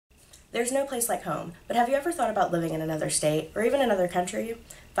There's no place like home, but have you ever thought about living in another state, or even another country?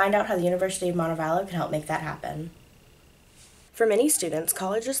 Find out how the University of Montevallo can help make that happen. For many students,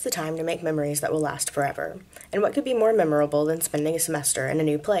 college is the time to make memories that will last forever. And what could be more memorable than spending a semester in a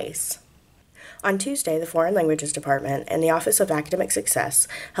new place? On Tuesday, the Foreign Languages Department and the Office of Academic Success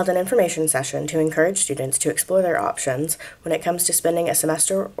held an information session to encourage students to explore their options when it comes to spending a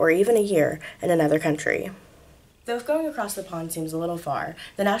semester or even a year in another country. Though if going across the pond seems a little far,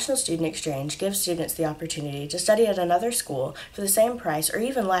 the National Student Exchange gives students the opportunity to study at another school for the same price or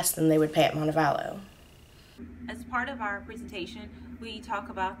even less than they would pay at Montevallo. As part of our presentation, we talk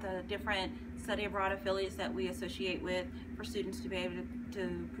about the different study abroad affiliates that we associate with for students to be able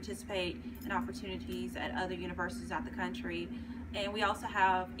to participate in opportunities at other universities out the country. And we also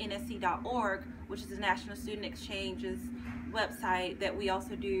have nsc.org, which is the National Student Exchange's website that we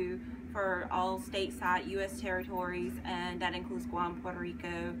also do for all stateside U.S. territories, and that includes Guam, Puerto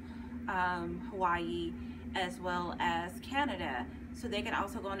Rico, Hawaii, as well as Canada. So they can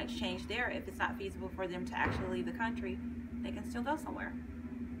also go on exchange there. If it's not feasible for them to actually leave the country, they can still go somewhere.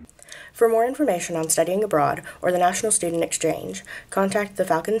 For more information on studying abroad or the National Student Exchange, contact the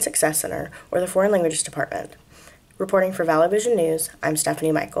Falcon Success Center or the Foreign Languages Department. Reporting for ValloVision News, I'm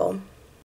Stephanie Michael.